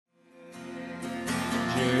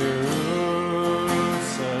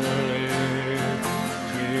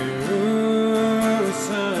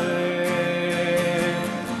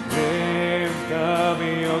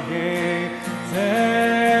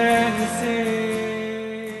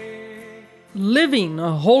living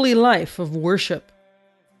a holy life of worship.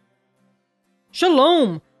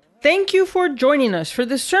 Shalom! Thank you for joining us for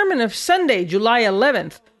the sermon of Sunday, July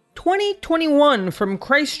 11th, 2021 from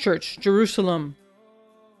Christ Church, Jerusalem.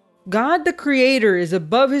 God the Creator is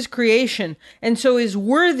above His creation and so is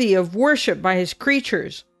worthy of worship by His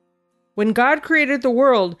creatures. When God created the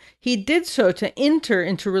world, He did so to enter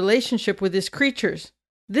into relationship with His creatures.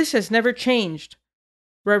 This has never changed.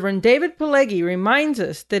 Reverend David Pileggi reminds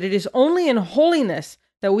us that it is only in holiness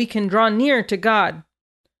that we can draw near to God.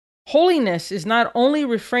 Holiness is not only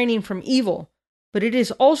refraining from evil, but it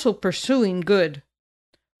is also pursuing good.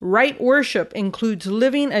 Right worship includes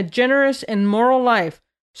living a generous and moral life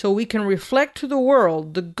so we can reflect to the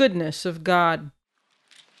world the goodness of God.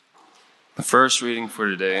 The first reading for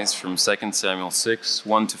today is from 2 Samuel 6,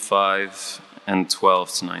 1-5 and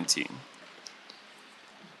 12-19.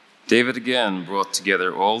 David again brought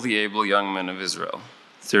together all the able young men of Israel,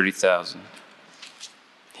 30,000.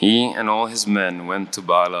 He and all his men went to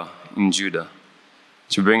Baalah in Judah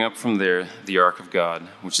to bring up from there the ark of God,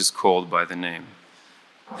 which is called by the name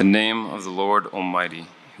of the Lord Almighty,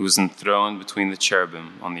 who is enthroned between the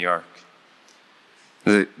cherubim on the ark.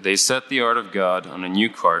 They set the ark of God on a new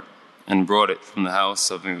cart and brought it from the house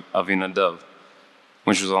of Avinadab,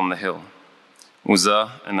 which was on the hill.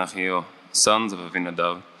 Uzzah and Ahio, sons of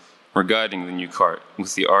Avinadab, were guiding the new cart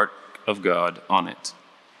with the ark of God on it,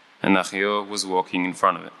 and Ahio was walking in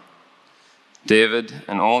front of it. David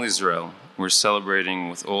and all Israel were celebrating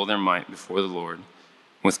with all their might before the Lord,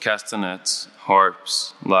 with castanets,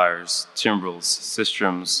 harps, lyres, timbrels,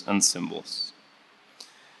 sistrums, and cymbals.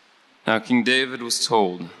 Now King David was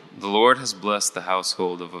told, "The Lord has blessed the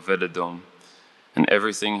household of Obed-Edom and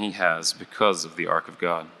everything he has because of the ark of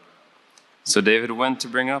God." So David went to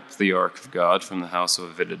bring up the ark of God from the house of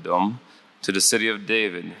Obed-Edom to the city of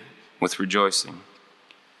David with rejoicing.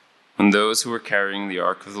 When those who were carrying the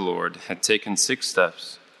ark of the Lord had taken 6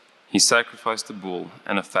 steps, he sacrificed a bull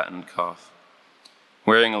and a fattened calf.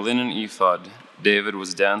 Wearing a linen ephod, David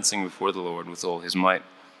was dancing before the Lord with all his might,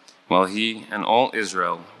 while he and all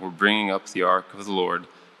Israel were bringing up the ark of the Lord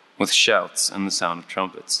with shouts and the sound of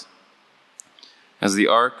trumpets. As the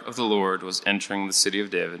ark of the Lord was entering the city of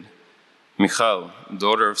David, Michal,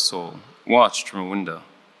 daughter of Saul, watched from a window,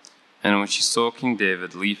 and when she saw King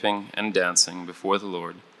David leaping and dancing before the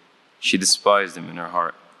Lord, she despised him in her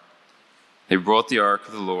heart. They brought the ark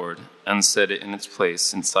of the Lord and set it in its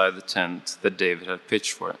place inside the tent that David had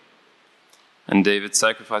pitched for it. And David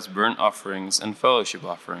sacrificed burnt offerings and fellowship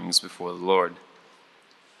offerings before the Lord.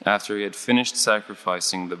 After he had finished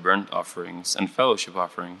sacrificing the burnt offerings and fellowship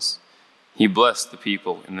offerings, he blessed the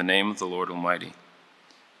people in the name of the Lord Almighty.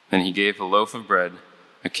 Then he gave a loaf of bread,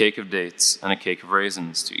 a cake of dates, and a cake of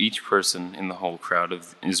raisins to each person in the whole crowd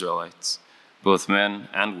of Israelites, both men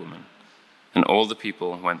and women, and all the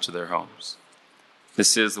people went to their homes.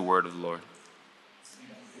 This is the word of the Lord.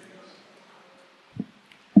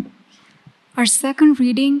 Our second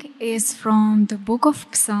reading is from the book of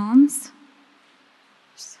Psalms,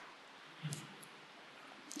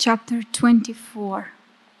 chapter 24,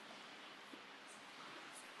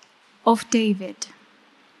 of David.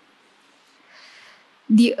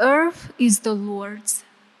 The earth is the Lord's,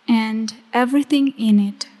 and everything in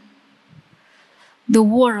it, the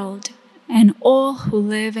world and all who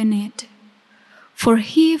live in it. For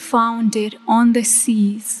he founded on the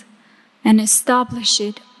seas and established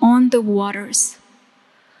it on the waters.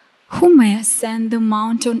 Who may ascend the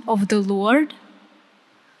mountain of the Lord?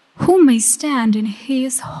 Who may stand in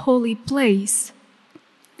his holy place?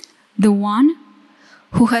 The one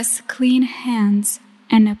who has clean hands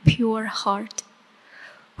and a pure heart,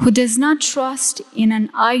 who does not trust in an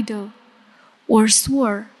idol or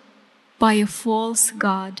swear by a false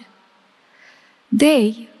god.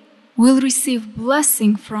 They will receive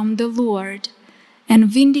blessing from the Lord and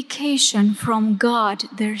vindication from God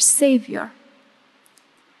their Savior.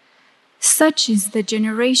 Such is the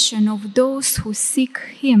generation of those who seek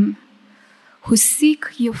Him, who seek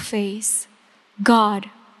your face, God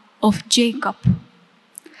of Jacob.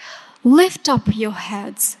 Lift up your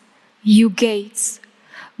heads, you gates.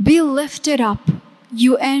 Be lifted up,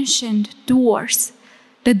 you ancient doors,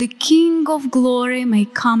 that the King of glory may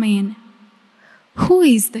come in. Who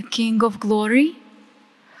is the King of glory?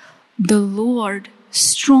 The Lord,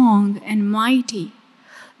 strong and mighty,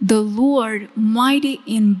 the Lord mighty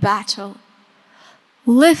in battle.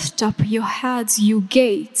 Lift up your heads, you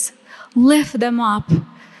gates, lift them up,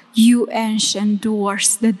 you ancient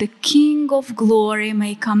doors, that the King of glory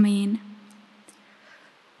may come in.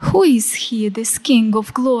 Who is he, this King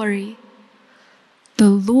of glory? The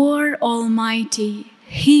Lord Almighty,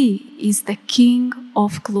 He is the King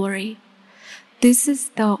of glory. This is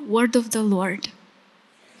the word of the Lord.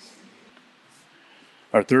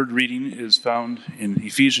 Our third reading is found in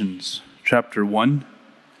Ephesians chapter 1,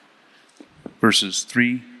 verses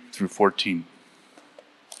 3 through 14.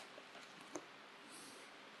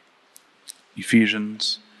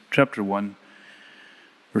 Ephesians chapter 1,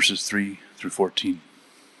 verses 3 through 14.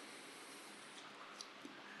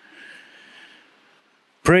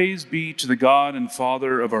 Praise be to the God and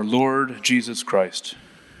Father of our Lord Jesus Christ,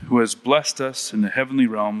 who has blessed us in the heavenly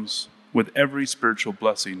realms with every spiritual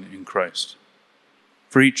blessing in Christ.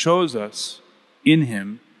 For he chose us in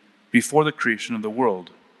him before the creation of the world,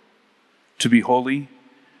 to be holy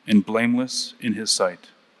and blameless in his sight.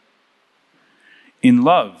 In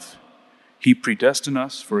love, he predestined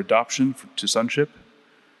us for adoption to sonship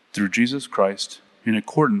through Jesus Christ in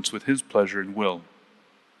accordance with his pleasure and will,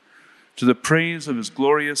 to the praise of his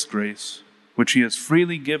glorious grace, which he has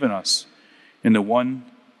freely given us in the one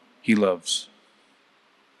he loves.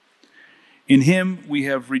 In him we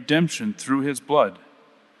have redemption through his blood,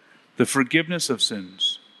 the forgiveness of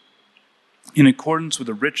sins, in accordance with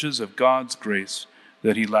the riches of God's grace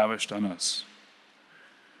that he lavished on us.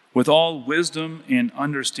 With all wisdom and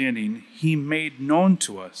understanding, he made known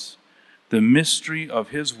to us the mystery of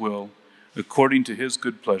his will according to his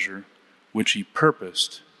good pleasure, which he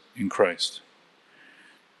purposed in Christ,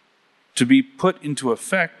 to be put into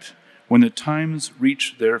effect when the times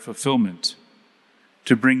reach their fulfillment,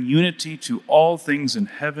 to bring unity to all things in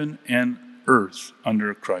heaven and earth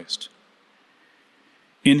under Christ.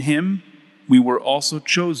 In him we were also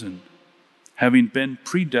chosen, having been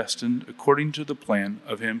predestined according to the plan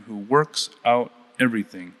of him who works out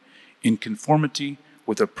everything in conformity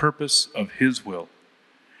with the purpose of his will,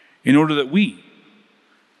 in order that we,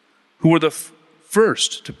 who were the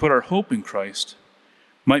first to put our hope in Christ,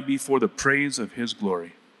 might be for the praise of his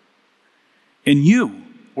glory. And you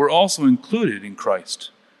were also included in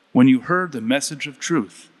Christ when you heard the message of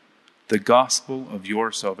truth, the gospel of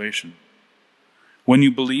your salvation. When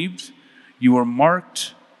you believed, you were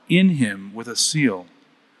marked in him with a seal,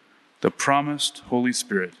 the promised Holy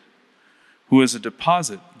Spirit, who is a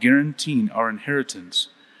deposit guaranteeing our inheritance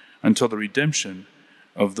until the redemption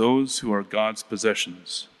of those who are God's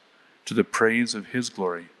possessions, to the praise of his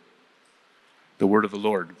glory. The word of the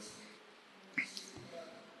Lord.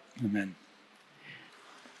 Amen.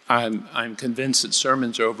 I'm convinced that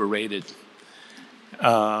sermons are overrated.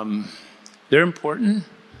 They're important.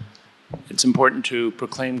 It's important to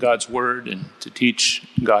proclaim God's word and to teach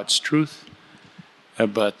God's truth.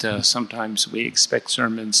 But sometimes we expect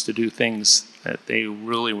sermons to do things that they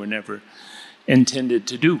really were never intended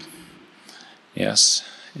to do. Yes,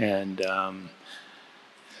 and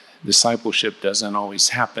discipleship doesn't always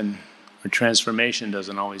happen, or transformation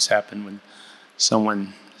doesn't always happen when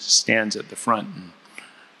someone stands at the front and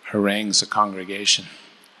harangues a congregation.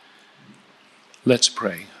 Let's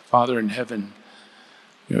pray. Father in heaven,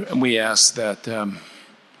 we ask that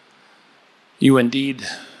you indeed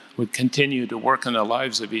would continue to work in the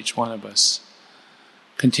lives of each one of us,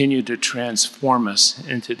 continue to transform us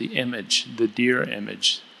into the image, the dear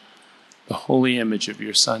image, the holy image of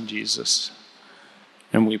your Son, Jesus.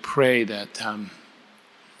 And we pray that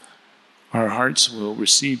our hearts will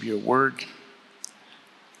receive your word,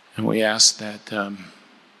 and we ask that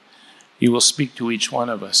you will speak to each one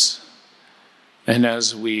of us. And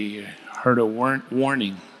as we heard a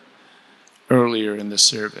warning earlier in the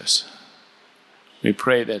service, we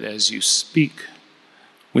pray that as you speak,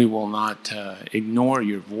 we will not ignore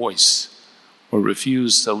your voice or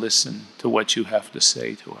refuse to listen to what you have to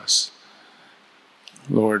say to us.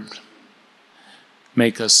 Lord,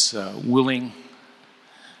 make us willing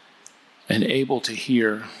and able to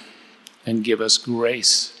hear, and give us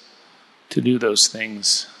grace to do those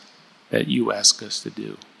things that you ask us to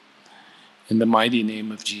do. In the mighty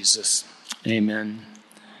name of Jesus, amen.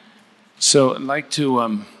 So I'd like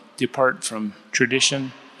to depart from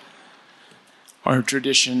tradition. Our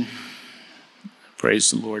tradition,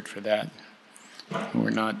 praise the Lord for that. We're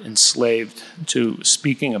not enslaved to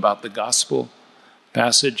speaking about the gospel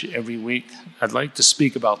passage every week. I'd like to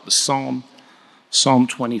speak about the Psalm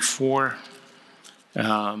 24.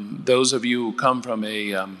 Those of you who come from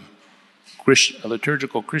a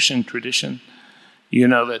liturgical Christian tradition, you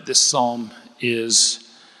know that this psalm is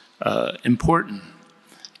important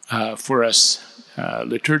for us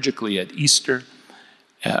liturgically at Easter,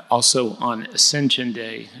 also on Ascension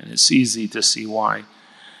Day, and it's easy to see why.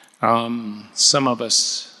 Some of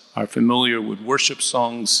us are familiar with worship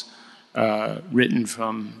songs written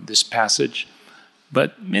from this passage,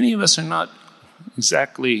 but many of us are not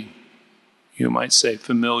exactly, you might say,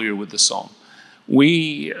 familiar with the psalm.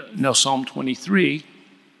 We know Psalm 23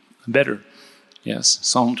 better, Yes,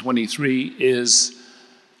 Psalm 23 is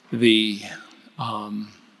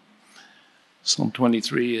Psalm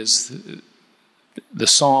 23 is the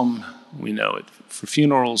psalm, we know it, for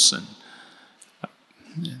funerals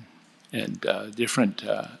and different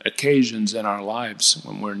occasions in our lives.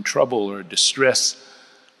 When we're in trouble or distress,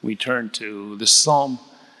 we turn to this psalm,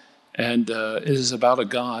 and it is about a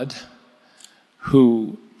God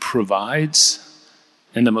who provides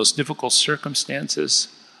in the most difficult circumstances,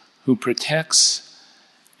 who protects,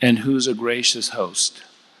 and who's a gracious host.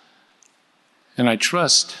 And I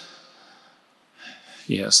trust,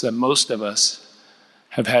 yes, that most of us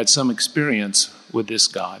have had some experience with this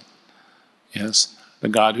God. Yes, the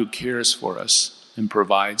God who cares for us and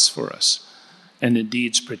provides for us and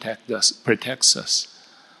indeed protects us.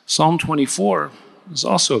 Psalm 24 is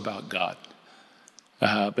also about God.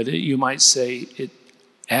 But you might say it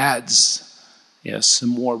adds, yes, some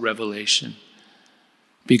more revelation.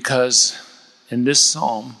 Because in this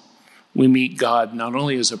psalm, we meet God not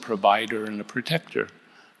only as a provider and a protector,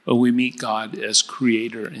 but we meet God as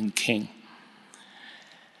creator and king.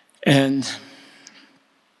 And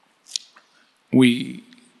we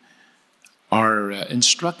are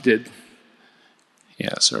instructed,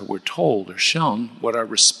 yes, or we're told or shown what our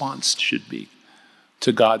response should be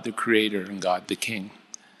to God the creator and God the king.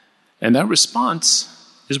 And that response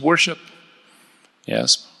is worship.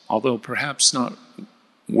 Yes, although perhaps not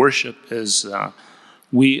worship as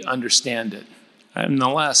we understand it. In the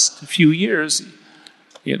last few years,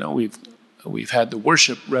 we've had the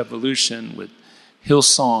worship revolution with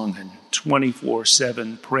Hillsong and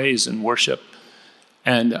 24/7 praise and worship.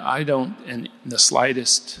 And I don't, in the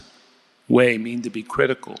slightest way, mean to be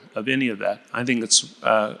critical of any of that. I think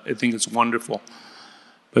it's wonderful,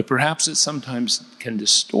 but perhaps it sometimes can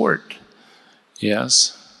distort.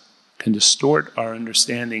 Yes, can distort our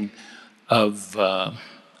understanding of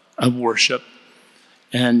worship,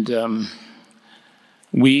 and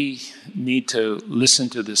we need to listen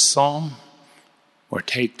to this psalm, or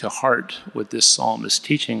take to heart what this psalm is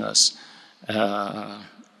teaching us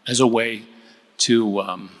as a way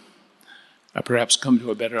to perhaps come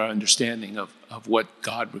to a better understanding of what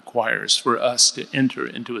God requires for us to enter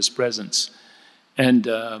into his presence. And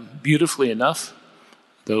beautifully enough,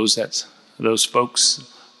 those folks,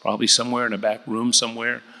 probably somewhere in a back room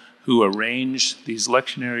somewhere, who arrange these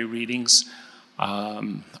lectionary readings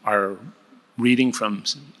are reading from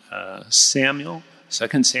Samuel.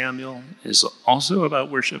 2 Samuel is also about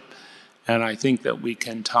worship, and I think that we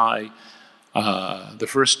can tie the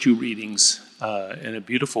first two readings in a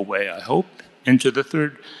beautiful way, I hope, into the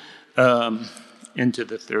third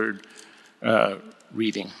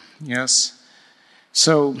reading. Yes.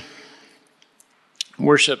 So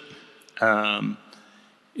worship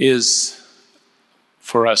is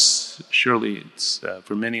for us, surely it's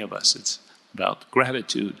for many of us, it's about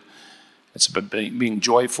gratitude. It's about being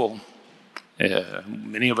joyful.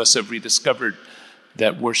 Many of us have rediscovered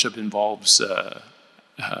that worship involves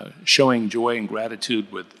showing joy and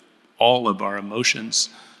gratitude with all of our emotions,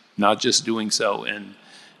 not just doing so in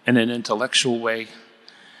an intellectual way.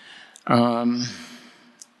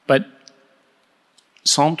 But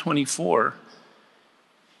Psalm 24,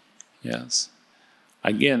 yes,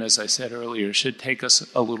 again, as I said earlier, should take us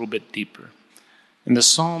a little bit deeper. And the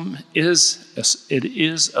psalm is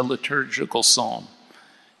a liturgical psalm.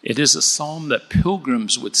 It is a psalm that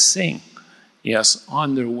pilgrims would sing, yes,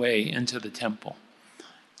 on their way into the temple.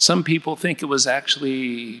 Some people think it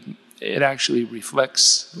actually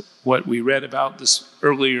reflects what we read about this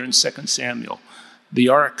earlier in 2 Samuel, the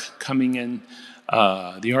ark coming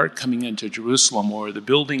into Jerusalem, or the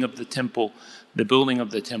building of the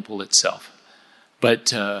temple itself.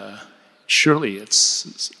 But surely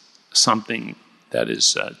it's something that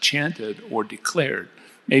is chanted or declared.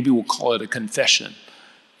 Maybe we'll call it a confession.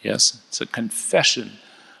 Yes, it's a confession,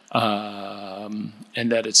 and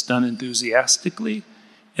that it's done enthusiastically,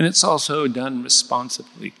 and it's also done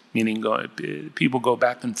responsibly, meaning people go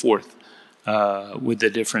back and forth with the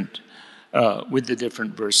different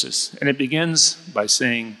verses. And it begins by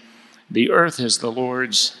saying, "The earth is the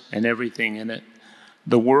Lord's and everything in it,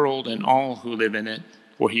 the world and all who live in it,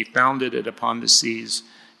 for he founded it upon the seas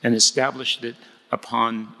and established it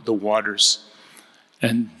upon the waters."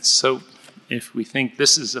 And so if we think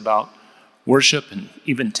this is about worship and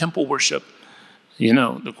even temple worship,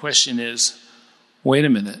 the question is, wait a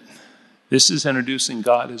minute, this is introducing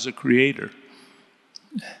God as a creator.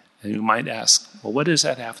 And you might ask, well, what does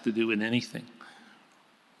that have to do with anything?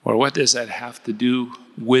 Or what does that have to do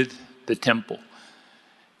with the temple?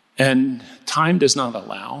 And time does not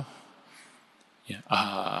allow.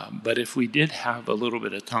 But if we did have a little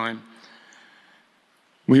bit of time,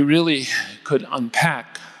 we really could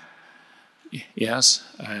unpack, yes,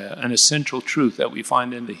 an essential truth that we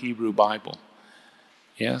find in the Hebrew Bible.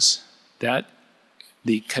 Yes, that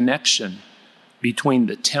the connection between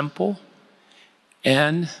the temple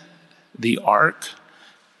and the ark,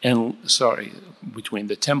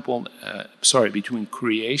 between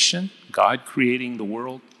creation, God creating the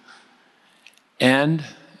world, and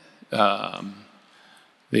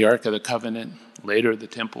the Ark of the Covenant, later the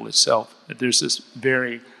temple itself. There's this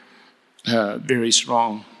very, very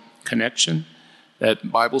strong connection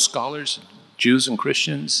that Bible scholars, Jews and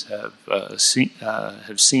Christians, have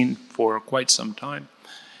seen for quite some time.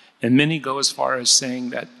 And many go as far as saying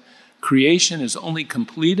that creation is only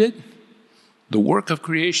completed, the work of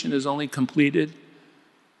creation is only completed,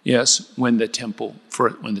 yes, when the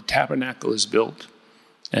tabernacle is built,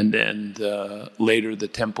 and then later the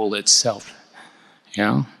temple itself.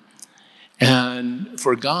 Yeah? And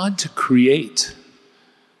for God to create,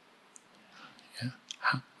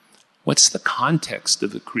 what's the context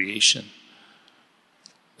of the creation?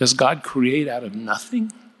 Does God create out of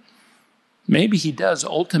nothing? Maybe he does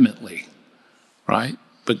ultimately, right?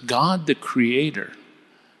 But God, the creator,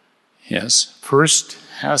 yes, first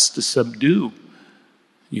has to subdue,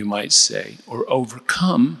 you might say, or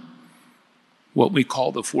overcome what we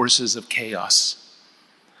call the forces of chaos.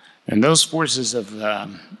 And those forces of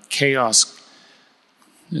chaos,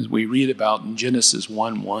 as we read about in Genesis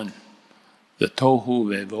 1:1, the tohu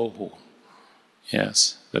vevohu,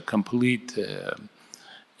 yes, the complete,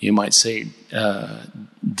 you might say,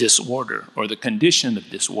 disorder, or the condition of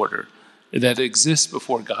disorder that exists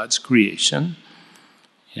before God's creation,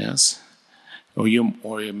 yes, or you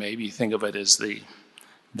maybe think of it as the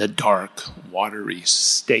dark, watery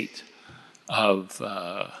state of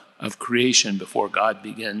creation before God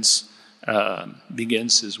begins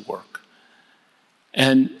his work.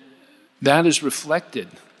 And that is reflected,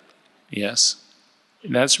 yes,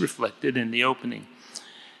 that's reflected in the opening.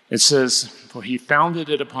 It says, "For he founded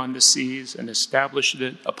it upon the seas and established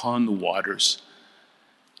it upon the waters."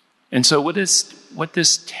 And so what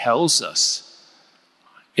this tells us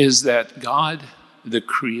is that God, the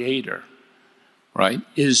creator, right,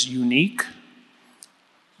 is unique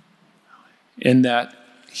in that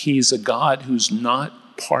he's a God who's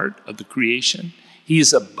not part of the creation.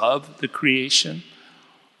 He's above the creation.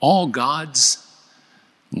 All gods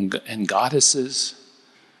and goddesses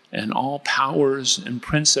and all powers and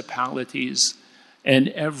principalities and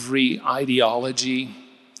every ideology,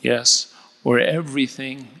 yes, or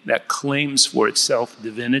everything that claims for itself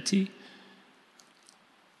divinity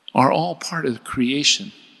are all part of the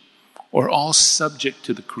creation, or all subject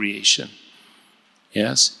to the creation.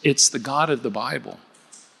 Yes, it's the God of the Bible,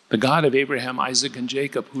 the God of Abraham, Isaac, and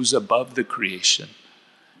Jacob, who's above the creation,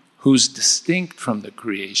 who's distinct from the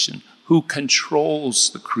creation, who controls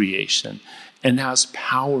the creation and has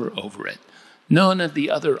power over it. None of the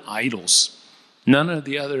other idols, none of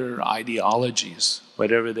the other ideologies,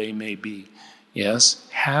 whatever they may be, yes,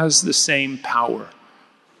 has the same power.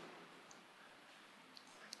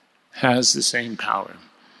 Has the same power.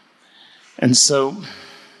 And so,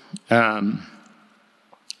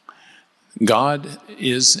 God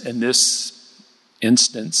is in this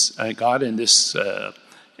instance, God in this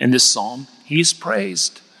psalm, he's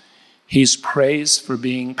praised. He's praised for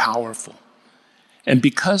being powerful. And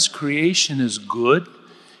because creation is good,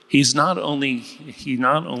 he not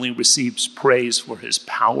only receives praise for his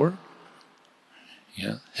power,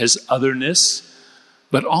 his otherness,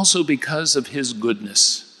 but also because of his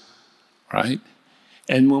goodness, right?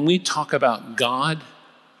 And when we talk about God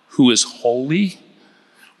who is holy,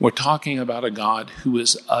 we're talking about a God who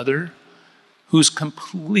is other, who's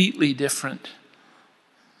completely different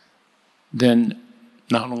than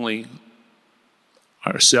not only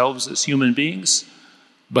ourselves as human beings,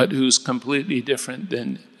 but who's completely different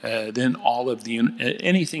than all of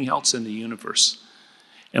anything else in the universe.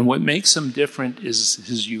 And what makes him different is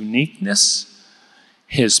his uniqueness,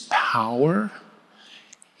 his power,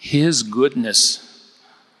 his goodness.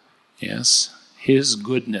 Yes, his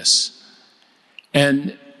goodness.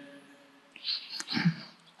 And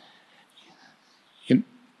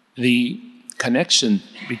the connection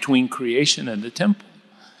between creation and the temple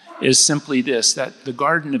is simply this, that the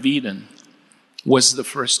Garden of Eden was the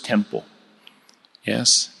first temple.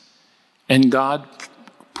 Yes. And God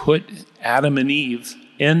put Adam and Eve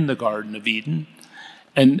in the Garden of Eden.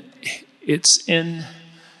 And it's in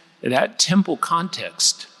that temple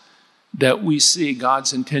context that we see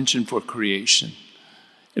God's intention for creation.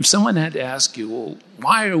 If someone had to ask you, well,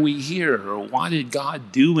 why are we here? Or why did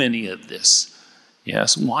God do any of this?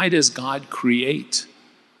 Yes, why does God create?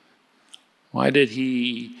 Why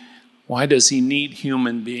Why does he need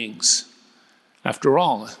human beings? After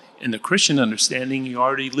all, in the Christian understanding, he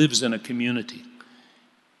already lives in a community.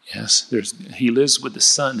 Yes, he lives with the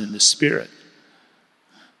Son and the Spirit.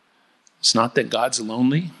 It's not that God's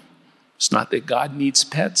lonely. It's not that God needs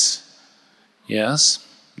pets. Yes,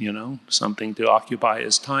 something to occupy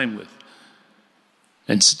his time with.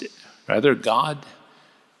 And rather, God,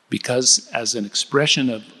 because as an expression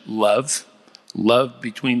of love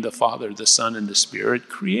between the Father, the Son, and the Spirit,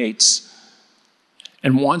 creates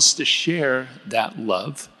and wants to share that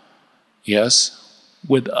love, yes,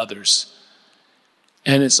 with others.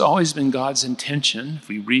 And it's always been God's intention, if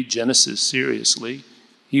we read Genesis seriously,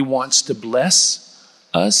 he wants to bless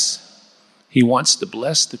us, he wants to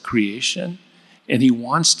bless the creation, and he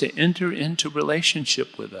wants to enter into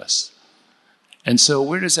relationship with us. And so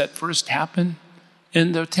where does that first happen?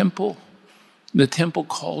 In the temple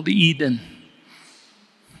called Eden.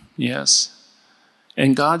 Yes.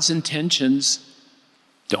 And God's intentions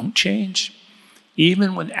don't change.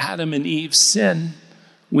 Even when Adam and Eve sin,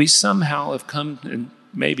 we somehow have come, and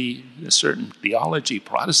maybe a certain theology,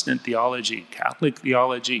 Protestant theology, Catholic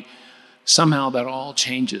theology, somehow that all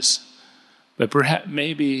changes. But perhaps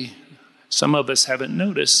maybe some of us haven't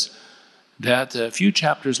noticed that a few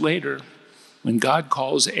chapters later, when God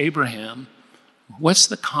calls Abraham, what's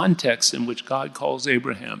the context in which God calls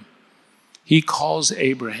Abraham? He calls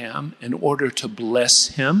Abraham in order to bless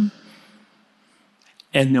him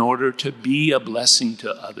and in order to be a blessing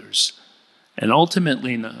to others. And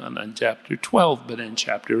ultimately, not in chapter 12, but in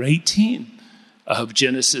chapter 18 of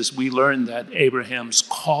Genesis, we learn that Abraham's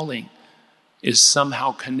calling is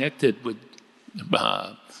somehow connected with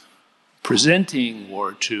presenting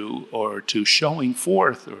or to showing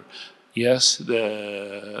forth, or yes,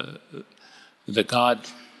 the God,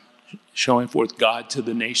 showing forth God to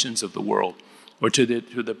the nations of the world, or to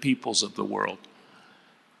the peoples of the world.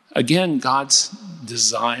 Again, God's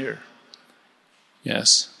desire,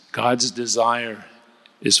 yes, God's desire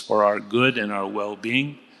is for our good and our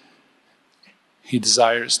well-being. He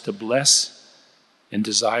desires to bless and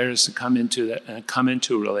desires to come into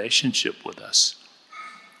a relationship with us.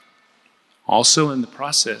 Also in the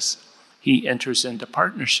process, he enters into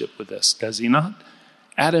partnership with us, does he not?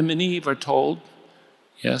 Adam and Eve are told,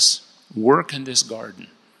 yes, work in this garden.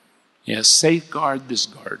 Yes, safeguard this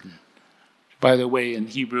garden. By the way, in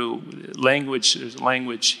Hebrew language, there's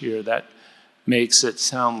language here that makes it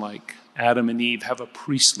sound like Adam and Eve have a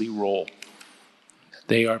priestly role.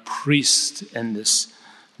 They are priests in this.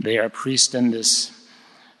 They are priests in this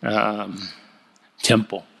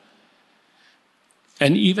temple.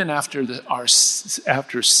 And even after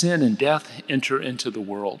sin and death enter into the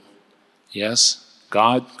world, yes,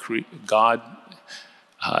 God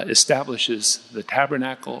establishes the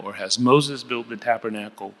tabernacle, or has Moses build the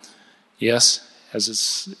tabernacle. Yes, has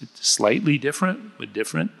it's slightly different, with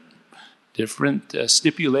different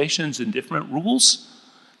stipulations and different rules,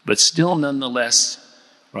 but still nonetheless,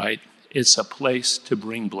 right? It's a place to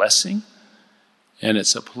bring blessing, and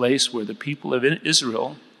it's a place where the people of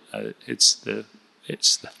Israel, it's the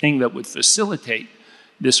thing that would facilitate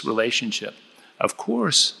this relationship. Of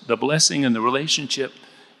course, the blessing and the relationship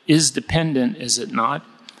is dependent, is it not,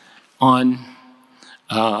 on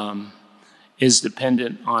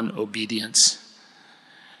obedience.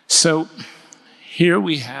 So here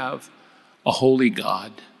we have a holy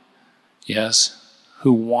God, yes,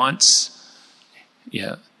 who wants,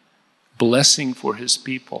 blessing for his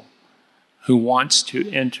people, who wants to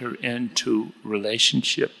enter into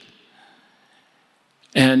relationship.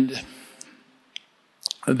 And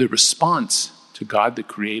the response to God the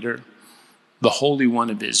Creator, the Holy One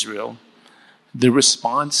of Israel, the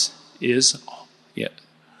response is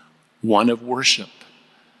one of worship,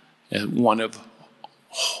 one of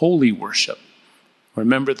holy worship.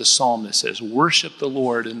 Remember the psalm that says, worship the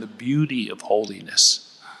Lord in the beauty of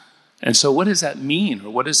holiness. And so what does that mean, or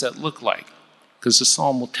what does that look like? Because the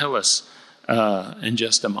psalm will tell us in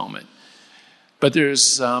just a moment. But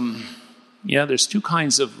there's two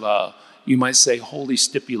kinds of, you might say, holy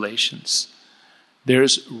stipulations.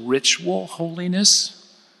 There's ritual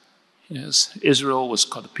holiness. Yes, Israel was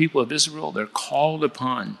called, the people of Israel, they're called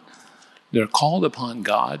upon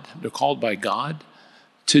God, they're called by God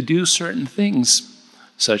to do certain things,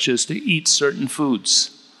 such as to eat certain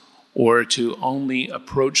foods, or to only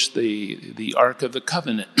approach the Ark of the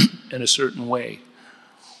Covenant in a certain way,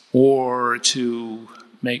 or to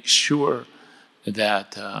make sure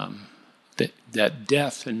that that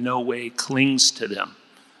death in no way clings to them.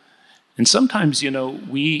 And sometimes,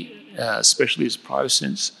 we, especially as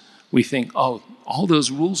Protestants, we think, all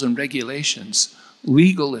those rules and regulations,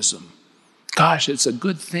 legalism, gosh, it's a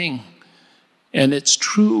good thing. And it's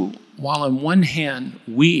true, while on one hand,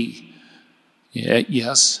 we,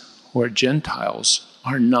 yes, who are Gentiles,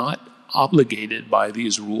 are not obligated by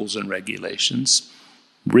these rules and regulations,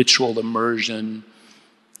 ritual immersion,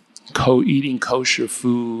 eating kosher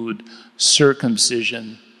food,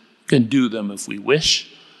 circumcision. We can do them if we wish,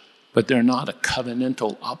 but they're not a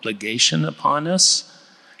covenantal obligation upon us.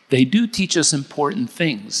 They do teach us important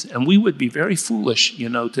things, and we would be very foolish,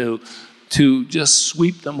 to just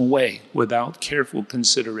sweep them away without careful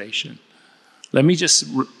consideration. Let me just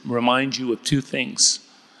remind you of two things.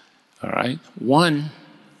 All right. One,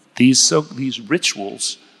 these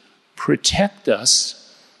rituals protect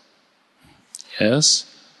us. Yes.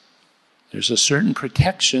 There's a certain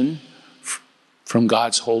protection from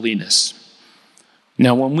God's holiness.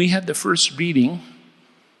 Now, when we had the first reading,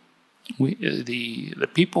 the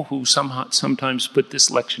people who sometimes put this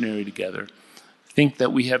lectionary together think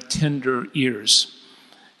that we have tender ears.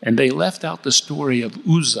 And they left out the story of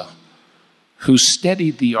Uzzah, who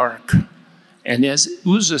steadied the ark. And as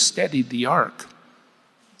Uzzah steadied the ark,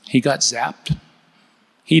 he got zapped.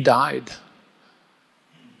 He died.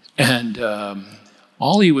 And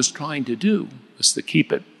all he was trying to do was to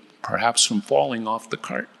keep it perhaps from falling off the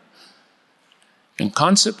cart. And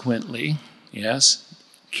consequently, yes,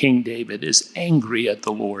 King David is angry at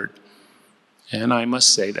the Lord. And I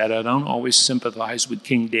must say that I don't always sympathize with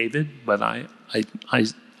King David, but I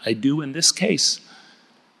do in this case.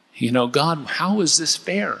 God, how is this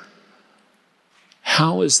fair?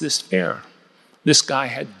 How is this fair? This guy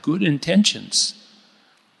had good intentions,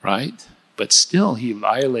 right? But still, he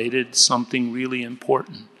violated something really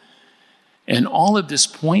important. And all of this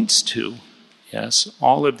points to, yes,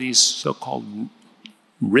 all of these so-called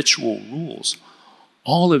ritual rules,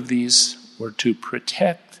 all of these were to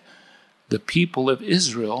protect the people of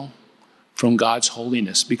Israel from God's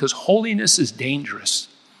holiness, because holiness is dangerous,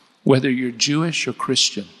 whether you're Jewish or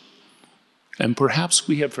Christian. And perhaps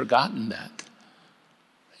we have forgotten that.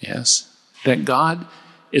 Yes, that God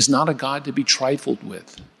is not a God to be trifled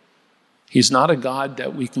with. He's not a God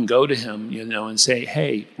that we can go to him, and say,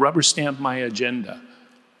 hey, rubber stamp my agenda.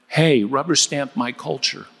 Hey, rubber stamp my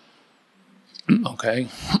culture. Okay?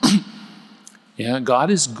 Yeah, God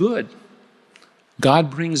is good. God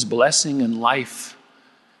brings blessing and life.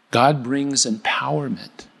 God brings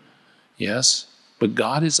empowerment. Yes, but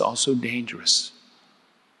God is also dangerous.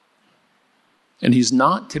 And he's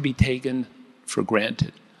not to be taken for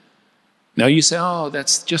granted. Now you say, oh,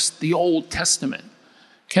 that's just the Old Testament.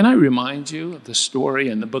 Can I remind you of the story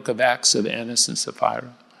in the book of Acts of Annas and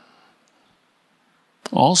Sapphira?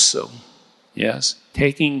 Also, yes,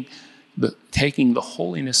 taking the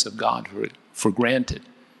holiness of God for granted.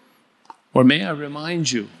 Or may I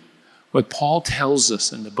remind you what Paul tells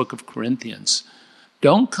us in the book of Corinthians?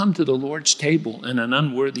 Don't come to the Lord's table in an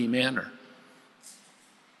unworthy manner,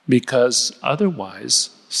 because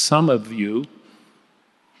otherwise some of you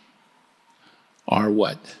are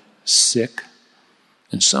what? Sick.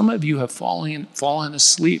 And some of you have fallen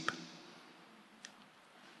asleep.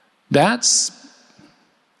 That's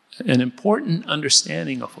an important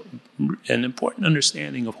understanding of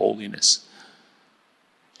holiness.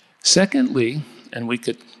 Secondly, and we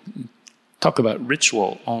could talk about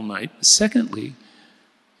ritual all night. Secondly,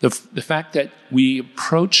 the fact that we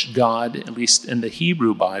approach God, at least in the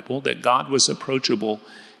Hebrew Bible, that God was approachable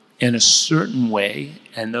in a certain way,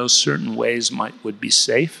 and those certain ways would be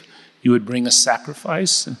safe. You would bring a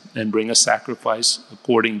sacrifice, and bring a sacrifice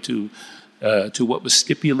according to what was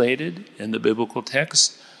stipulated in the biblical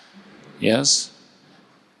text. Yes,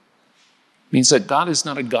 means that God is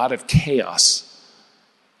not a God of chaos.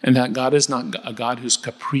 And that God is not a God who's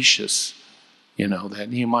capricious, that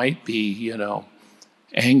he might be,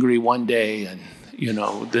 angry one day and,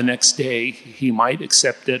 the next day he might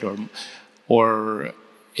accept it, or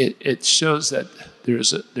it shows that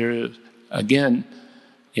there again,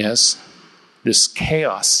 yes, this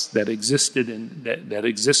chaos that existed in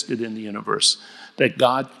the universe, that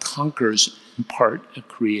God conquers in part of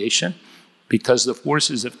creation because the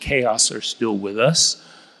forces of chaos are still with us.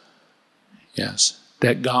 Yes.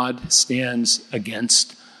 That God stands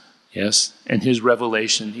against, yes, in his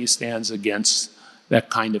revelation, he stands against that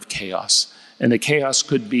kind of chaos. And the chaos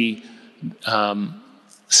could be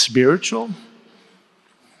spiritual,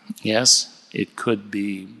 yes, it could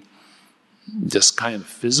be just kind of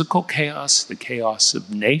physical chaos, the chaos of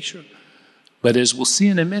nature. But as we'll see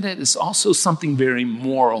in a minute, there's also something very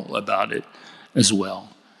moral about it as well.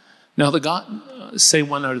 Now, say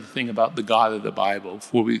one other thing about the God of the Bible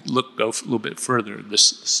before we go a little bit further in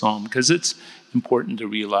this psalm, because it's important to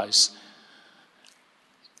realize.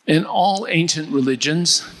 In all ancient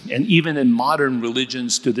religions, and even in modern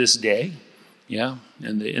religions to this day, Yeah,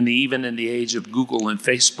 and even in the age of Google and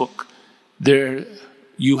Facebook, there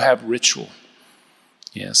you have ritual.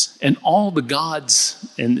 Yes, and all the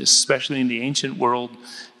gods, and especially in the ancient world,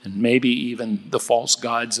 and maybe even the false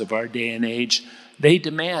gods of our day and age, they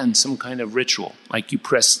demand some kind of ritual, like you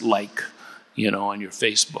press like, on your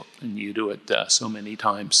Facebook, and you do it so many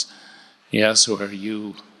times. Yes, or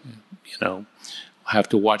you have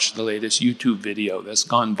to watch the latest YouTube video that's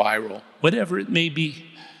gone viral, whatever it may be.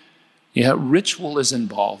 Yeah, ritual is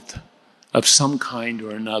involved of some kind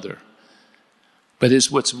or another. But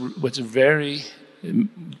it's what's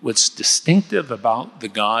distinctive about the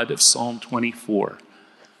God of Psalm 24,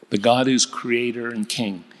 the God who's creator and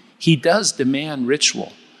king. He does demand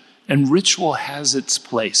ritual, and ritual has its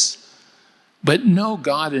place. But no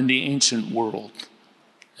God in the ancient world,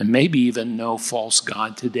 and maybe even no false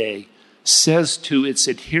god today, says to its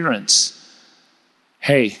adherents,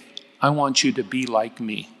 hey, I want you to be like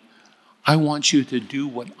me. I want you to do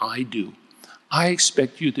what I do. I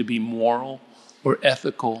expect you to be moral or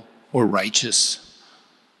ethical or righteous.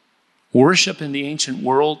 Worship in the ancient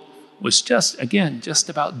world was just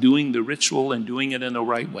about doing the ritual and doing it in the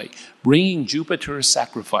right way. Bringing Jupiter a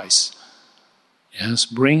sacrifice. Yes,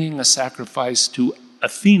 bringing a sacrifice to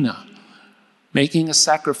Athena. Making a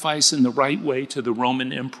sacrifice in the right way to the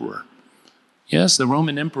Roman emperor. Yes, the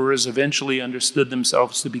Roman emperors eventually understood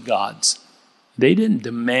themselves to be gods. They didn't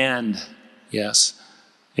demand, that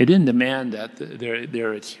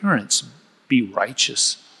their adherents be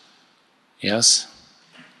righteous. Yes,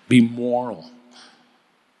 be moral.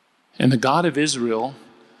 And the God of Israel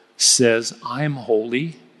says, I am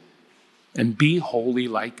holy, and be holy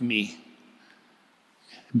like me.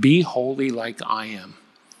 Be holy like I am.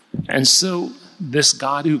 And so this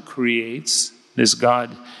God who creates, this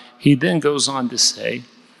God, he then goes on to say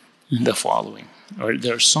the following, or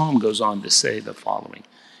their psalm goes on to say the following.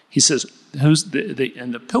 He says,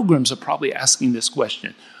 and the pilgrims are probably asking this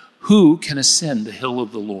question, who can ascend the hill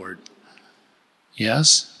of the Lord?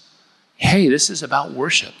 Yes? Hey, this is about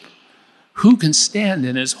worship. Who can stand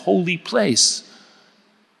in his holy place?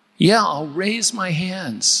 Yeah, I'll raise my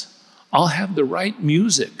hands. I'll have the right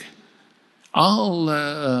music.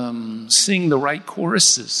 I'll sing the right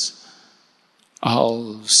choruses.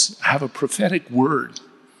 I'll have a prophetic word.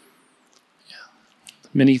 Yeah.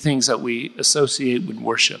 Many things that we associate with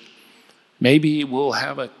worship. Maybe we'll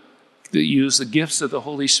use the gifts of the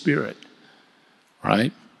Holy Spirit,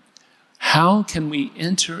 right? How can we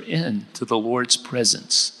enter into the Lord's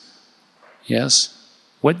presence? Yes?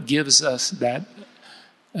 What gives us that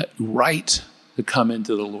right to come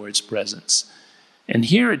into the Lord's presence? And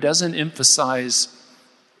here it doesn't emphasize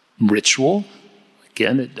ritual.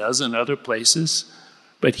 Again, it does in other places.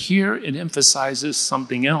 But here it emphasizes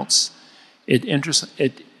something else. It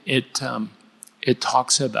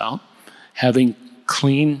talks about having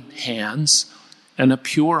clean hands and a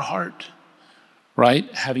pure heart, right?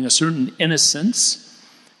 Having a certain innocence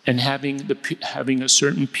and having a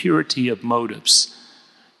certain purity of motives.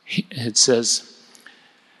 It says,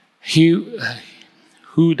 he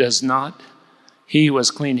who has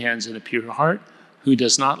clean hands and a pure heart, who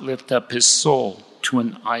does not lift up his soul to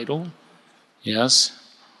an idol, yes,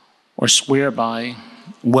 or swear by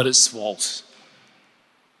what is false.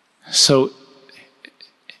 So,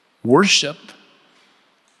 worship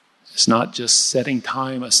is not just setting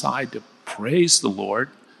time aside to praise the Lord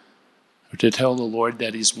or to tell the Lord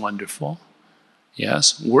that he's wonderful.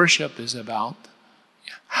 Yes, worship is about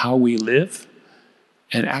how we live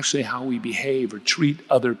and actually how we behave or treat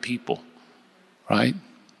other people, right?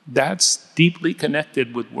 That's deeply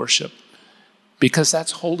connected with worship because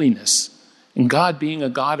that's holiness. And God being a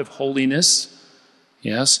God of holiness,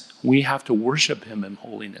 yes, we have to worship him in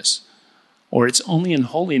holiness. Or it's only in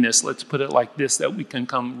holiness, let's put it like this, that we can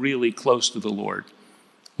come really close to the Lord.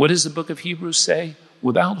 What does the book of Hebrews say?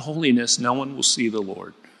 Without holiness, no one will see the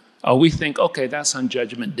Lord. We think, okay, that's on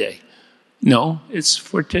Judgment Day. No, it's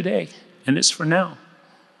for today, and it's for now.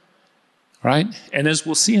 Right? And as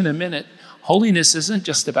we'll see in a minute, holiness isn't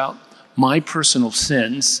just about my personal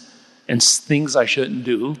sins and things I shouldn't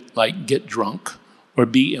do, like get drunk or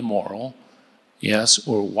be immoral, yes,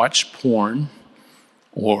 or watch porn,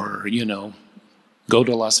 or, go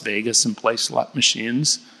to Las Vegas and play slot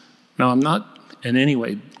machines. Now, I'm not in any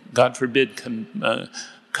way, God forbid,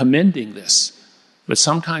 commending this. But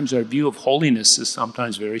sometimes our view of holiness is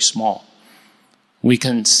sometimes very small. We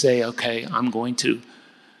can say, okay, I'm going to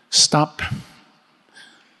stop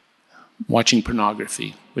watching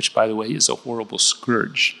pornography, which, by the way, is a horrible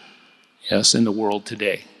scourge, yes, in the world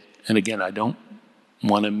today. And again, I don't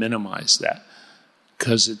want to minimize that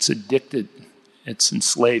because it's addicted. It's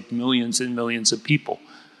enslaved millions and millions of people.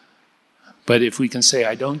 But if we can say,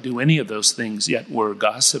 I don't do any of those things, yet we're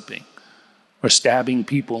gossiping, or stabbing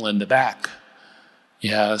people in the back,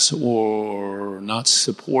 yes, or not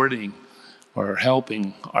supporting or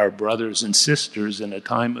helping our brothers and sisters in a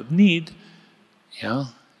time of need,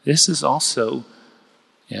 this is also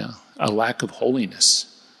a lack of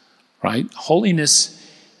holiness, right? Holiness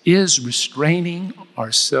is restraining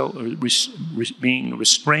ourselves, being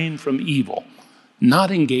restrained from evil,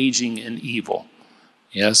 not engaging in evil,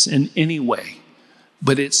 yes, in any way.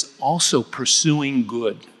 But it's also pursuing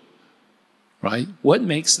good, right? What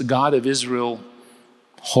makes the God of Israel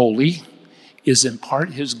holy is in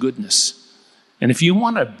part his goodness. And if you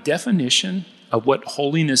want a definition of what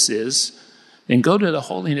holiness is, then go to the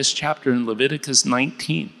holiness chapter in Leviticus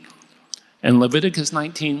 19. And Leviticus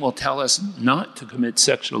 19 will tell us not to commit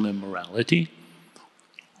sexual immorality.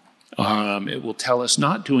 It will tell us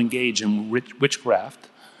not to engage in witchcraft.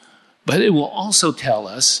 But it will also tell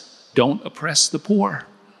us don't oppress the poor.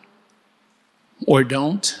 Or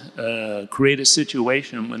don't create a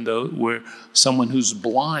situation where someone who's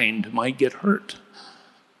blind might get hurt.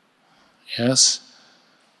 Yes,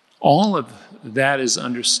 all of that is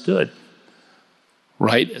understood,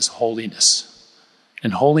 right, as holiness.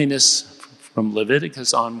 And holiness from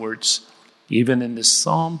Leviticus onwards, even in this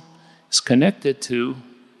psalm, is connected to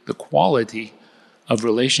the quality of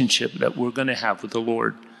relationship that we're going to have with the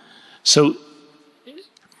Lord. So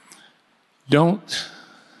don't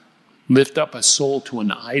lift up a soul to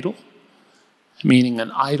an idol, meaning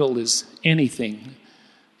an idol is anything,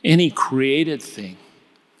 any created thing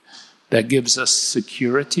that gives us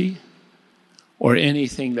security, or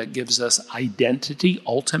anything that gives us identity,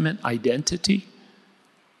 ultimate identity.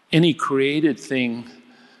 Any created thing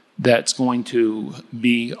that's going to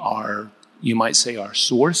be our, you might say, our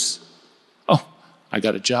source. Oh, I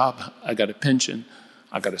got a job, I got a pension,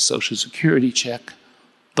 I got a Social Security check.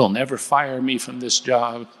 They'll never fire me from this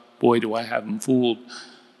job. Boy, do I have them fooled.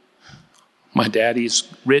 My daddy's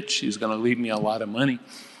rich, he's going to leave me a lot of money.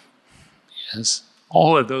 Yes.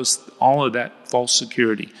 All of that false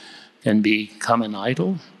security can become an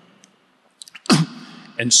idol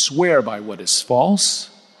and swear by what is false.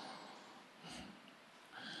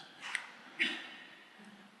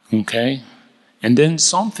 Okay? And then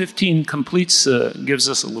Psalm 15 gives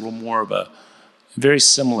us a little more of a very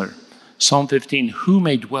similar. Psalm 15, who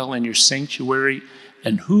may dwell in your sanctuary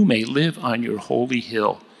and who may live on your holy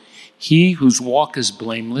hill? He whose walk is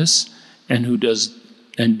blameless and who does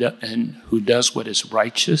what is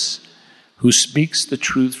righteous, who speaks the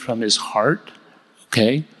truth from his heart.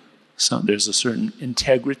 Okay, so there's a certain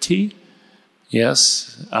integrity,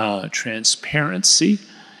 yes, transparency.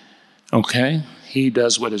 Okay, he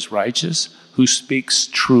does what is righteous, who speaks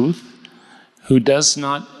truth, who does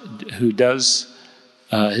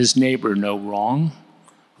his neighbor no wrong,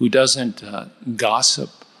 who doesn't gossip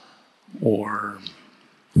or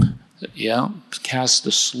cast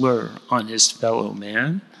a slur on his fellow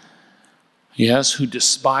man. Yes, who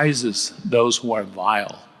despises those who are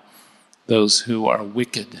vile, those who are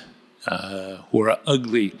wicked, who are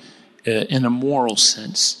ugly in a moral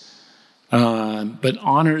sense, but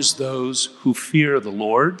honors those who fear the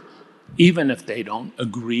Lord, even if they don't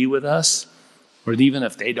agree with us, or even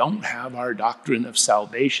if they don't have our doctrine of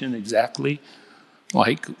salvation exactly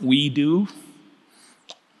like we do.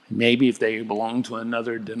 Maybe if they belong to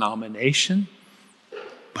another denomination.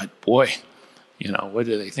 But boy, what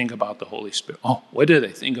do they think about the Holy Spirit? Oh, what do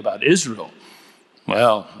they think about Israel?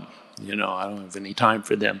 Well, I don't have any time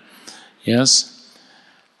for them. Yes?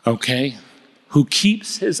 Okay. Who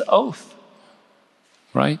keeps his oath.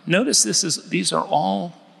 Right? Notice these are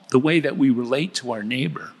all the way that we relate to our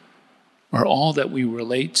neighbor, are all that we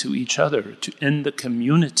relate to each other, in the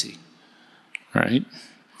community. Right?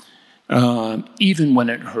 Even when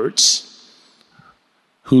it hurts,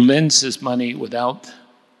 who lends his money without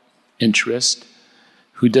interest,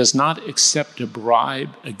 who does not accept a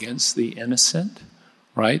bribe against the innocent,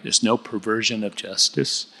 right? There's no perversion of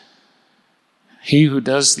justice. He who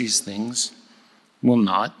does these things will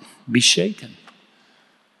not be shaken.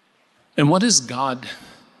 And what does God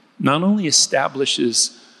not only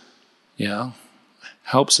establishes,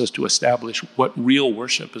 helps us to establish what real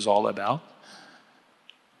worship is all about,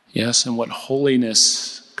 yes, and what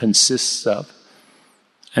holiness consists of.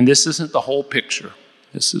 And this isn't the whole picture.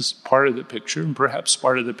 This is part of the picture, and perhaps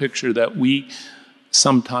part of the picture that we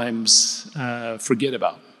sometimes forget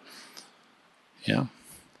about. Yeah.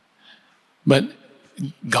 But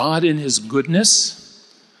God in his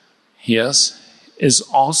goodness, yes, is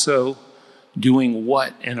also doing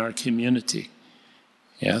what in our community?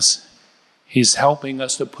 Yes. He's helping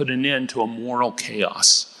us to put an end to a moral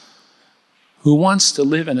chaos. who wants to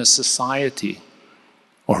live in a society,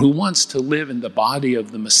 or who wants to live in the body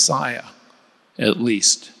of the Messiah, at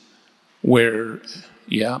least, where,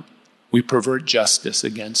 we pervert justice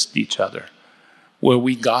against each other, where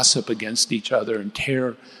we gossip against each other and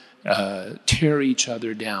tear each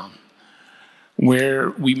other down, where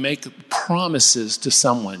we make promises to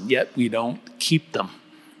someone, yet we don't keep them,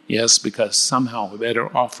 because somehow a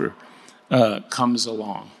better offer comes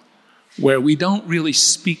along, where we don't really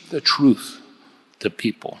speak the truth to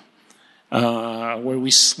people, where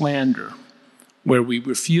we slander, where we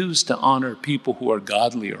refuse to honor people who are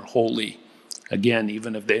godly or holy, again,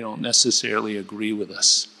 even if they don't necessarily agree with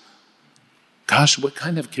us. Gosh, what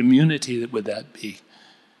kind of community would that be?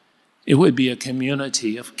 It would be a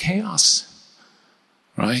community of chaos,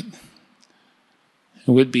 right?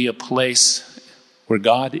 It would be a place where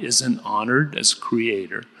God isn't honored as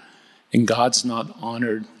creator, and God's not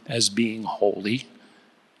honored as being holy.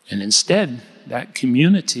 And instead, that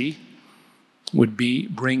community would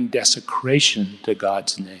bring desecration to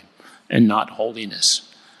God's name and not holiness.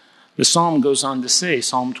 The psalm goes on to say,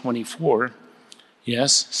 Psalm 24,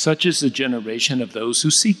 such is the generation of those who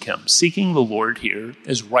seek him. Seeking the Lord here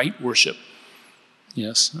is right worship.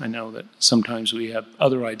 Yes, I know that sometimes we have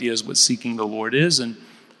other ideas what seeking the Lord is, and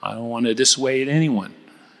I don't want to dissuade anyone,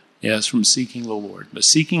 from seeking the Lord. But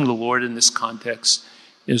seeking the Lord in this context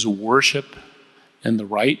is worship in the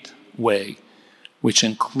right way, which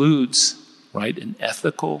includes, an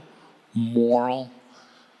ethical, moral,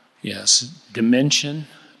 dimension,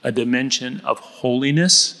 a dimension of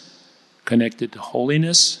holiness, connected to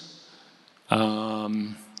holiness,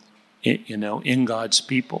 in God's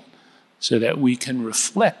people, so that we can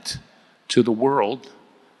reflect to the world,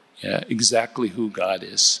 exactly who God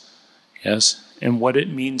is, and what it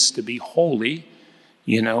means to be holy,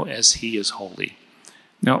 as he is holy.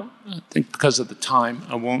 Now, I think because of the time,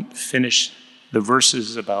 I won't finish the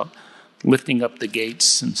verses about lifting up the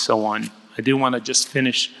gates and so on. I do want to just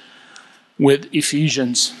finish with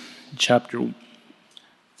Ephesians chapter.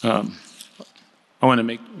 I want to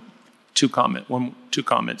make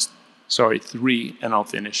three, and I'll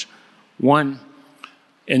finish. One,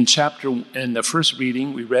 in the first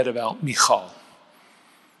reading, we read about Michal,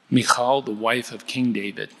 the wife of King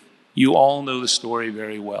David. You all know the story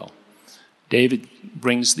very well. David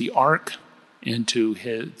brings the ark to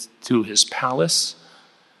his palace.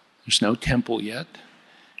 There's no temple yet.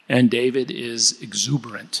 And David is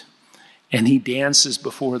exuberant. And he dances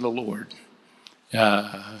before the Lord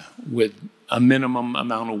with a minimum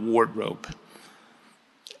amount of wardrobe.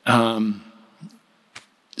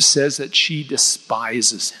 Says that she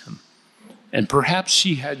despises him. And perhaps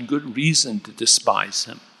she had good reason to despise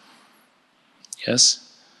him.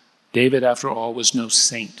 Yes, David, after all, was no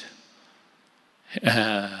saint.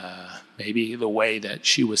 Maybe the way that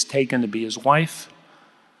she was taken to be his wife.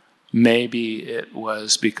 Maybe it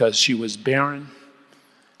was because she was barren.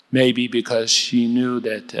 Maybe because she knew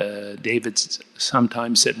that David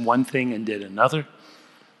sometimes said one thing and did another.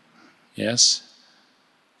 Yes.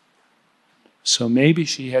 So maybe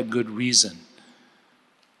she had good reason.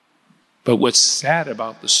 But what's sad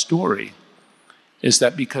about the story is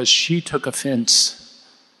that because she took offense,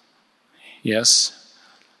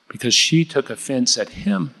 because she took offense at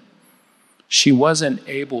him, she wasn't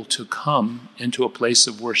able to come into a place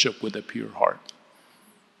of worship with a pure heart.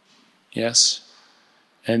 Yes?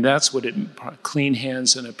 And that's what clean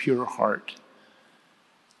hands and a pure heart.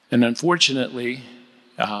 And unfortunately,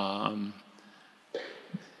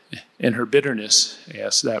 in her bitterness,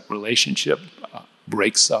 that relationship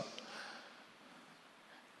breaks up.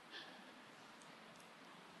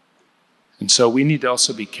 And so we need to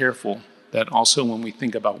also be careful that also when we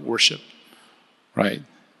think about worship,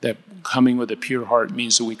 that coming with a pure heart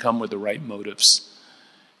means that we come with the right motives.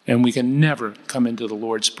 And we can never come into the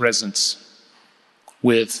Lord's presence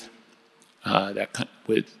with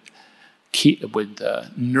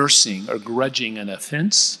nursing or grudging an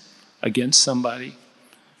offense against somebody.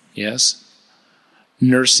 Yes.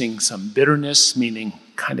 Nursing some bitterness, meaning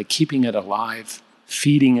kind of keeping it alive,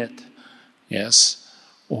 feeding it. Yes.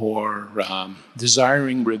 Or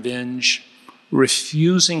desiring revenge,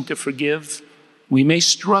 refusing to forgive. We may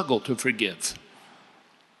struggle to forgive,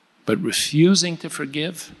 but refusing to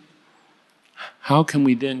forgive, how can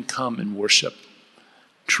we then come and worship,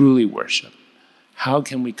 truly worship? How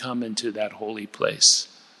can we come into that holy place,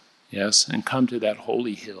 and come to that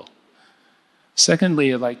holy hill?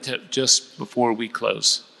 Secondly, I'd like to, just before we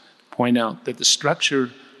close, point out that the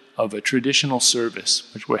structure of a traditional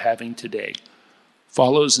service, which we're having today,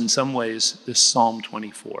 follows in some ways this Psalm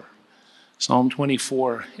 24. Psalm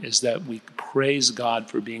 24 is that we praise God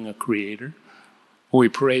for being a creator. We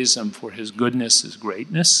praise him for his goodness, his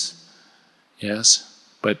greatness. Yes.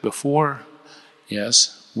 But before,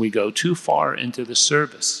 yes, we go too far into the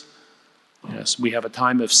service. Yes, we have a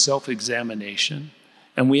time of self-examination,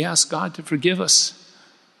 and we ask God to forgive us.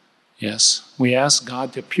 Yes, we ask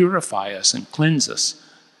God to purify us and cleanse us,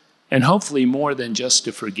 and hopefully more than just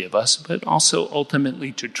to forgive us, but also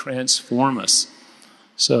ultimately to transform us.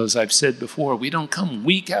 So as I've said before, we don't come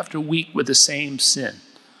week after week with the same sin,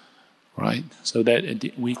 right? So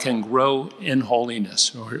that we can grow in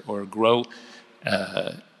holiness or grow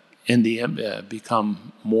in the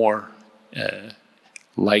become more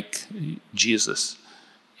like Jesus.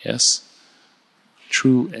 Yes,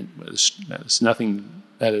 true, and that is nothing.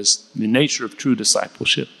 That is the nature of true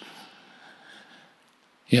discipleship.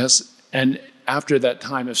 Yes, and after that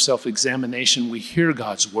time of self-examination, we hear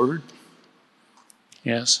God's word.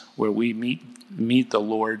 Yes, where we meet the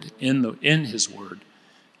Lord in His word,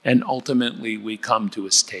 and ultimately we come to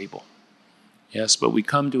His table. Yes, but we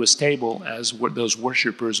come to His table as those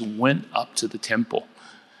worshipers went up to the temple.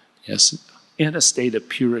 Yes, in a state of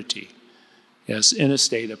purity. Yes, in a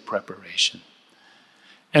state of preparation.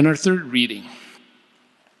 And our third reading.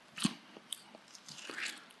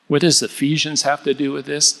 What does Ephesians have to do with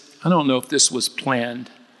this? I don't know if this was planned.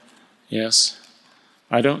 Yes,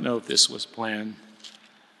 I don't know if this was planned.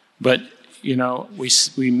 But,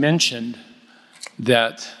 we mentioned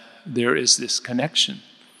that there is this connection,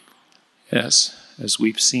 yes, as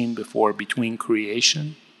we've seen before, between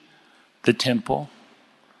creation, the temple,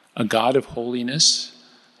 a God of holiness,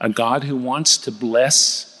 a God who wants to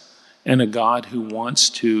bless, and a God who wants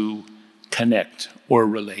to connect or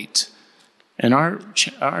relate. And our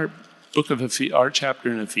chapter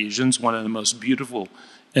in Ephesians, one of the most beautiful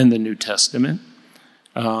in the New Testament,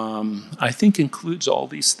 I think includes all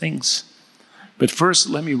these things. But first,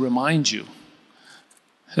 let me remind you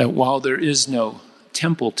that while there is no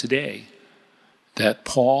temple today, that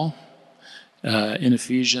Paul in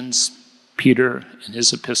Ephesians, Peter in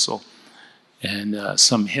his epistle, and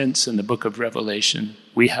some hints in the book of Revelation,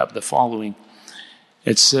 we have the following.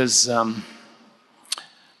 It says,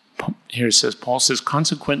 Paul says,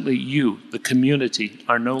 consequently you, the community,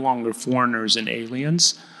 are no longer foreigners and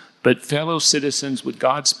aliens, but fellow citizens with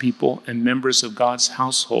God's people and members of God's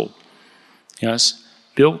household. Yes,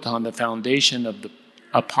 built on the foundation of the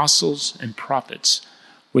apostles and prophets,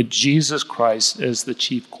 with Jesus Christ as the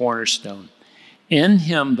chief cornerstone. In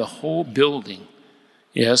him, the whole building,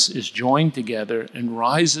 yes, is joined together and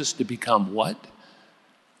rises to become what?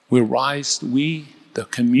 The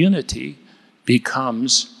community,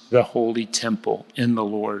 becomes the holy temple in the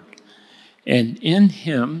Lord. And in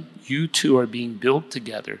him, you two are being built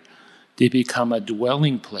together to become a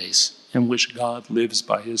dwelling place in which God lives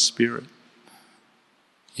by his Spirit.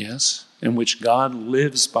 Yes, in which God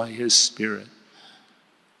lives by his Spirit.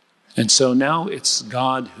 And so now it's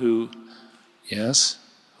God who's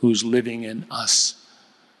living in us.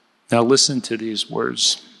 Now listen to these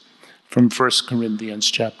words from 1 Corinthians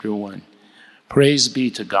chapter 1. Praise be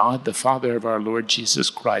to God, the Father of our Lord Jesus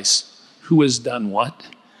Christ, who has done what?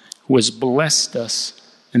 Who has blessed us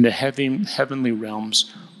in the heavenly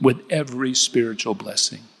realms with every spiritual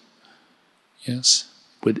blessing. Yes,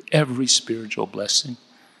 with every spiritual blessing.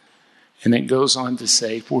 And it goes on to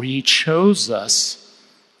say, for he chose us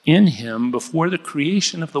in him before the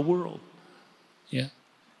creation of the world. Yeah.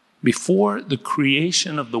 Before the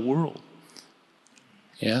creation of the world.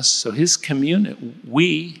 Yes, so his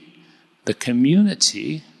community, the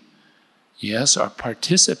community, yes, are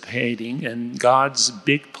participating in God's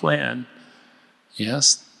big plan,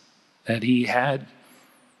 yes, that he had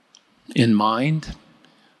in mind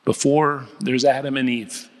before there's Adam and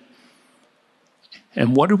Eve.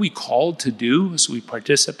 And what are we called to do as we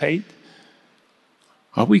participate?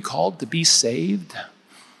 Are we called to be saved?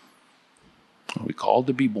 Are we called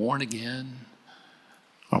to be born again?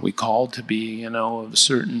 Are we called to be, of a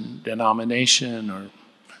certain denomination or,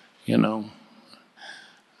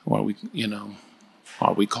 are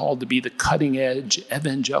we called to be the cutting edge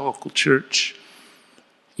evangelical church?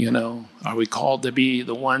 Are we called to be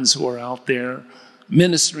the ones who are out there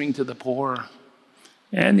ministering to the poor?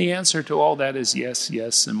 And the answer to all that is yes,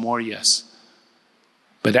 yes, and more yes.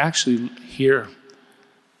 But actually here,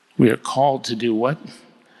 we are called to do what?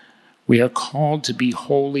 We are called to be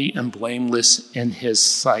holy and blameless in his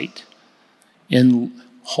sight.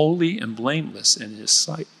 Holy and blameless in his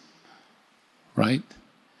sight. Right?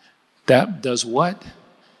 That does what?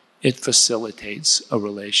 It facilitates a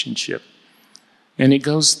relationship. And he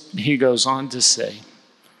goes on to say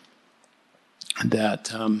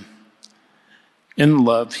that in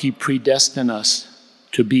love, he predestined us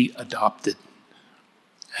to be adopted.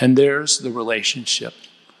 And there's the relationship.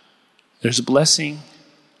 There's blessing,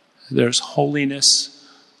 there's holiness,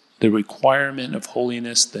 the requirement of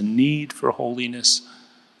holiness, the need for holiness,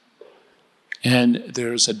 and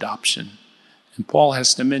there's adoption. And Paul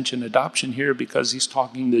has to mention adoption here because he's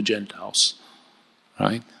talking to Gentiles,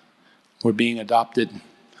 right? We're being adopted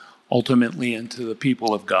ultimately into the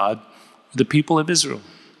people of God, the people of Israel.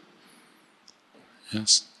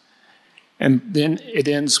 Yes. And then it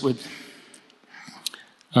ends with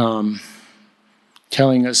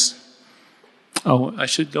telling us, I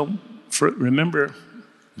should go remember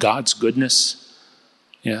God's goodness.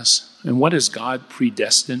 Yes. And what is God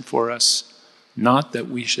predestined for us? Not that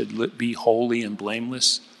we should be holy and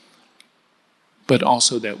blameless, but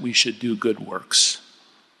also that we should do good works.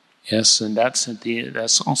 Yes, and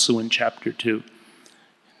that's also in chapter 2.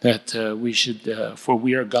 That we should, for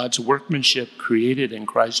we are God's workmanship created in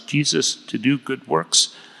Christ Jesus to do good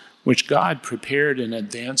works, which God prepared in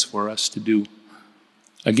advance for us to do.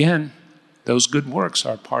 Again, those good works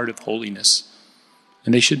are part of holiness,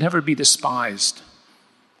 and they should never be despised,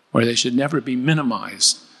 or they should never be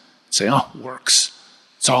minimized. Say, oh, works,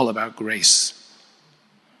 it's all about grace.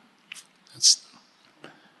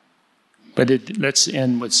 Let's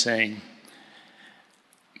end with saying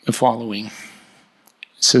the following.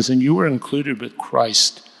 It says, and you were included with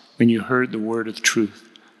Christ when you heard the word of truth,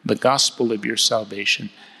 the gospel of your salvation.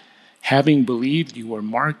 Having believed, you were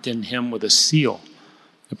marked in him with a seal,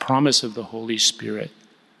 the promise of the Holy Spirit,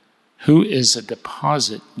 who is a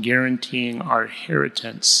deposit guaranteeing our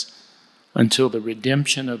inheritance until the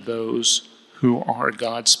redemption of those who are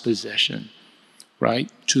God's possession, right?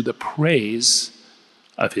 To the praise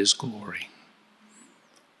of his glory.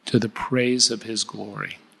 To the praise of his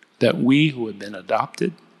glory. That we who have been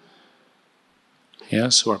adopted,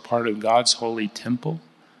 yes, who are part of God's holy temple,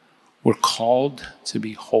 we're called to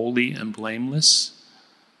be holy and blameless.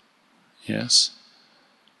 Yes.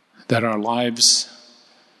 That our lives,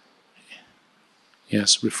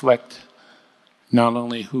 yes, reflect not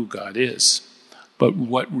only who God is, but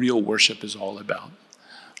what real worship is all about.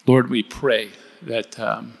 Lord, we pray that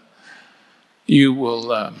you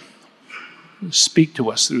will speak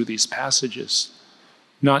to us through these passages,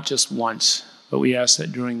 not just once, but we ask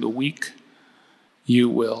that during the week you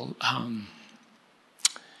will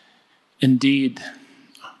indeed,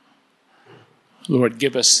 Lord,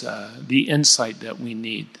 give us the insight that we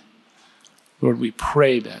need. Lord, we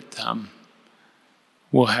pray that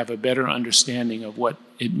we'll have a better understanding of what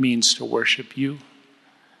it means to worship you.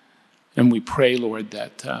 And we pray, Lord,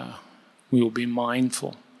 that we will be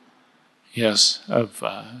mindful, yes, of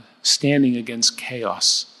standing against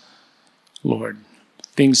chaos, Lord,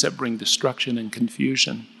 things that bring destruction and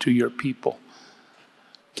confusion to your people,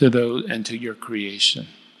 to those and to your creation.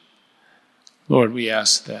 Lord, we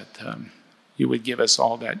ask that you would give us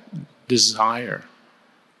all that desire,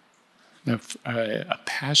 a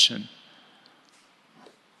passion,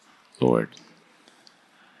 Lord,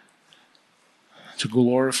 to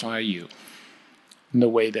glorify you in the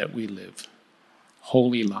way that we live,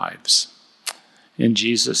 holy lives. In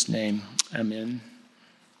Jesus' name, amen.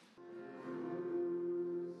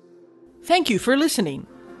 Thank you for listening.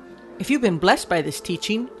 If you've been blessed by this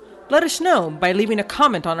teaching, let us know by leaving a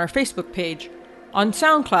comment on our Facebook page, on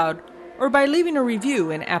SoundCloud, or by leaving a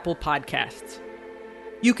review in Apple Podcasts.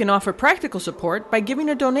 You can offer practical support by giving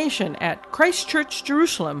a donation at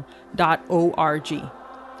christchurchjerusalem.org.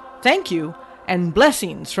 Thank you, and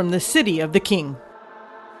blessings from the City of the King.